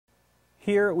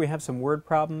Here we have some word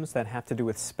problems that have to do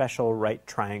with special right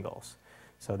triangles.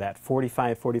 So that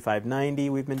 45, 45, 90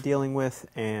 we've been dealing with,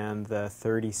 and the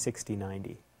 30, 60,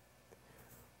 90.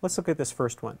 Let's look at this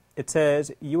first one. It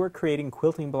says, you are creating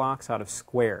quilting blocks out of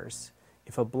squares.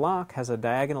 If a block has a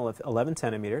diagonal of 11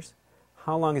 centimeters,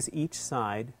 how long is each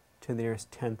side to the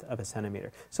nearest tenth of a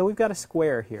centimeter? So we've got a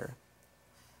square here.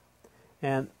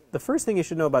 And the first thing you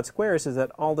should know about squares is that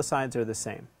all the sides are the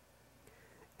same.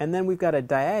 And then we've got a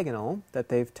diagonal that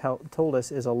they've told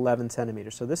us is 11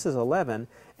 centimeters. So this is 11,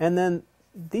 and then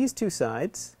these two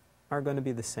sides are going to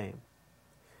be the same.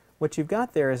 What you've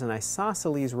got there is an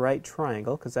isosceles right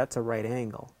triangle, because that's a right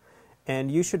angle.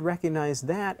 And you should recognize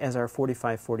that as our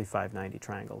 45, 45, 90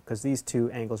 triangle, because these two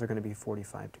angles are going to be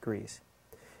 45 degrees.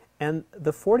 And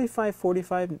the 45,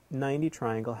 45, 90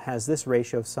 triangle has this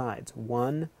ratio of sides,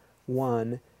 1,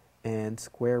 1, and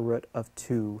square root of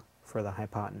 2 for the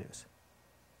hypotenuse.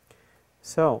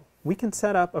 So we can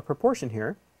set up a proportion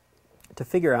here to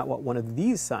figure out what one of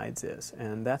these sides is,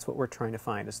 and that's what we're trying to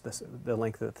find, is the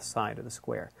length of the side of the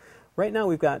square. Right now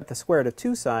we've got the square root of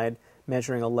 2 side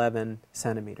measuring 11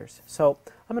 centimeters. So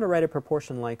I'm going to write a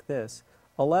proportion like this.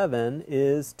 11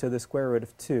 is to the square root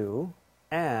of 2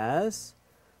 as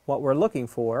what we're looking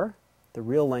for, the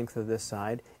real length of this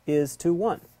side, is to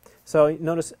 1. So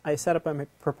notice I set up a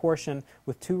proportion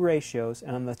with two ratios,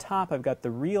 and on the top I've got the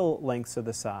real lengths of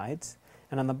the sides,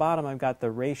 and on the bottom I've got the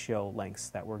ratio lengths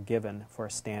that were given for a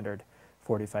standard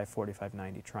 45, 45,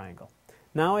 90 triangle.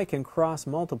 Now I can cross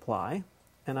multiply,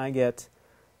 and I get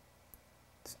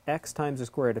x times the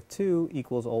square root of 2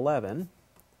 equals 11.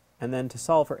 And then to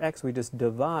solve for x, we just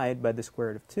divide by the square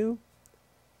root of 2.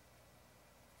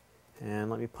 And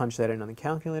let me punch that in on the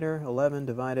calculator. 11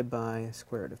 divided by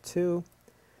square root of 2.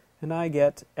 And I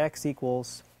get x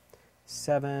equals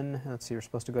 7, let's see, we're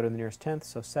supposed to go to the nearest tenth,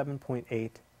 so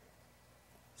 7.8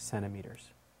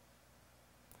 centimeters.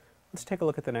 Let's take a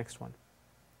look at the next one.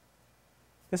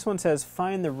 This one says,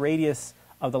 find the radius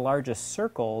of the largest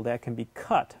circle that can be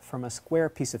cut from a square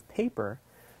piece of paper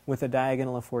with a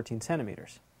diagonal of 14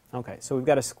 centimeters. Okay, so we've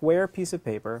got a square piece of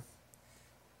paper,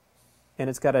 and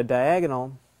it's got a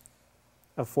diagonal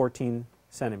of 14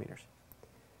 centimeters.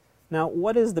 Now,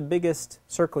 what is the biggest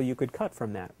circle you could cut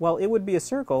from that? Well, it would be a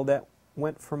circle that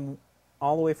went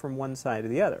all the way from one side to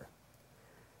the other.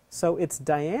 So its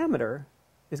diameter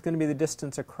is going to be the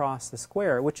distance across the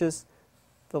square, which is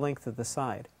the length of the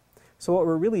side. So what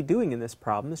we're really doing in this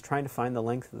problem is trying to find the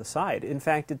length of the side. In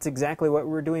fact, it's exactly what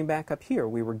we were doing back up here.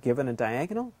 We were given a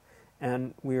diagonal,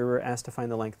 and we were asked to find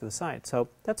the length of the side. So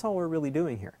that's all we're really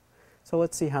doing here. So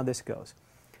let's see how this goes.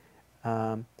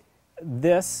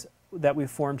 This that we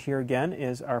formed here again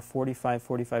is our 45,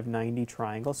 45, 90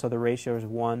 triangle. So the ratio is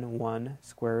 1, 1,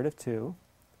 square root of 2.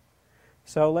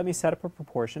 So let me set up a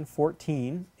proportion.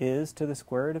 14 is to the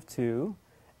square root of 2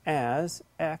 as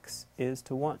x is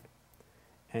to 1.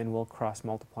 And we'll cross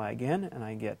multiply again, and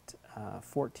I get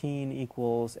 14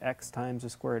 equals x times the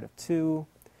square root of 2.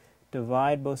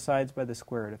 Divide both sides by the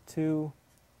square root of 2.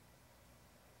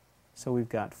 So we've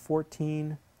got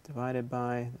 14 divided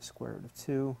by the square root of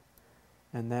 2,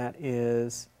 and that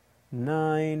is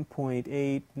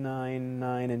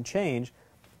 9.899 and change.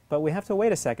 But we have to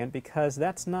wait a second, because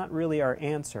that's not really our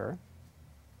answer.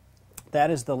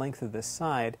 That is the length of this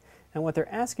side, and what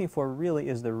they're asking for really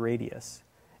is the radius.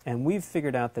 And we've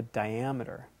figured out the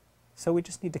diameter. So we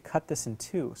just need to cut this in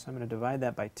two. So I'm going to divide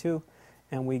that by 2,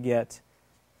 and we get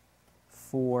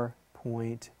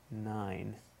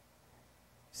 4.9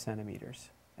 centimeters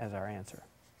as our answer.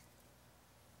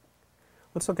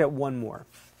 Let's look at one more.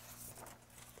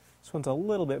 This one's a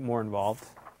little bit more involved.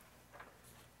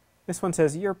 This one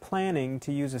says, you're planning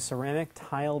to use a ceramic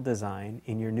tile design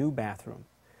in your new bathroom.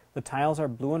 The tiles are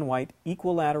blue and white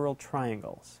equilateral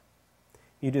triangles.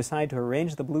 You decide to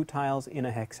arrange the blue tiles in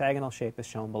a hexagonal shape as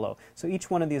shown below. So each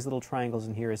one of these little triangles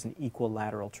in here is an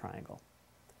equilateral triangle.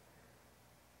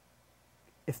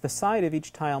 If the side of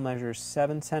each tile measures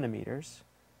 7 centimeters,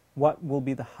 what will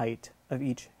be the height of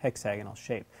each hexagonal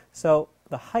shape? So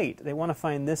the height, they want to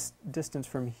find this distance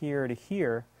from here to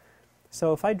here.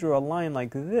 So if I drew a line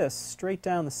like this straight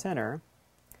down the center,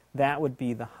 that would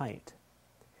be the height.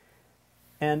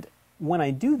 And when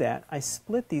I do that, I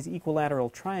split these equilateral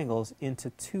triangles into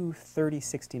two 30,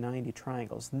 60, 90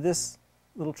 triangles. This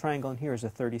little triangle in here is a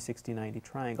 30, 60, 90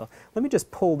 triangle. Let me just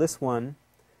pull this one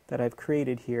that I've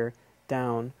created here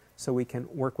down so we can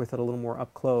work with it a little more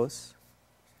up close.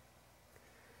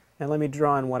 And let me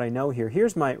draw on what I know here.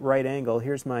 Here's my right angle,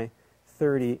 here's my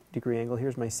 30-degree angle,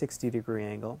 here's my 60-degree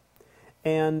angle.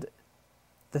 And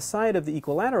the side of the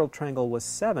equilateral triangle was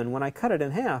 7. When I cut it in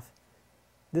half,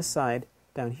 this side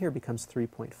down here becomes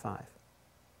 3.5.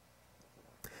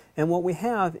 And what we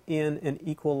have in an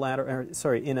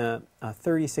in a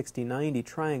 30, 60, 90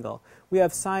 triangle, we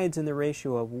have sides in the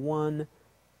ratio of 1,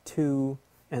 2,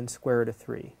 and square root of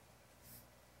 3.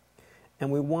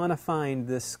 And we want to find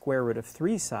this square root of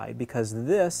 3 side because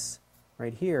this,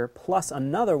 right here, plus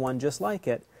another one just like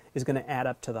it, is going to add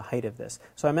up to the height of this.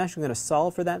 So I'm actually going to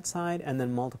solve for that side and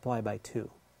then multiply by 2.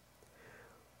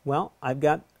 Well, I've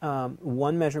got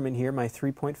one measurement here, my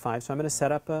 3.5, so I'm going to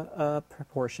set up a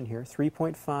proportion here.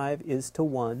 3.5 is to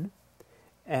 1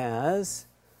 as,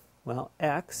 well,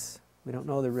 x, we don't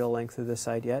know the real length of this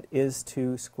side yet, is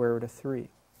to square root of 3.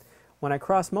 When I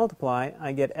cross multiply,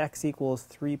 I get x equals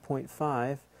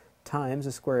 3.5 times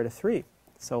the square root of 3.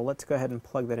 So let's go ahead and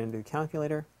plug that into the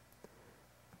calculator.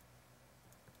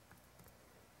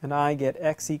 And I get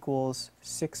x equals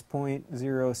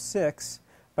 6.06.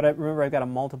 But remember, I've got to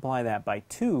multiply that by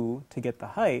 2 to get the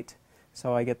height.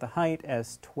 So I get the height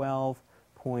as 12.12,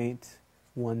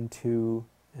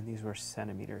 and these were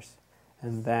centimeters.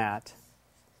 And that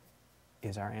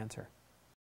is our answer.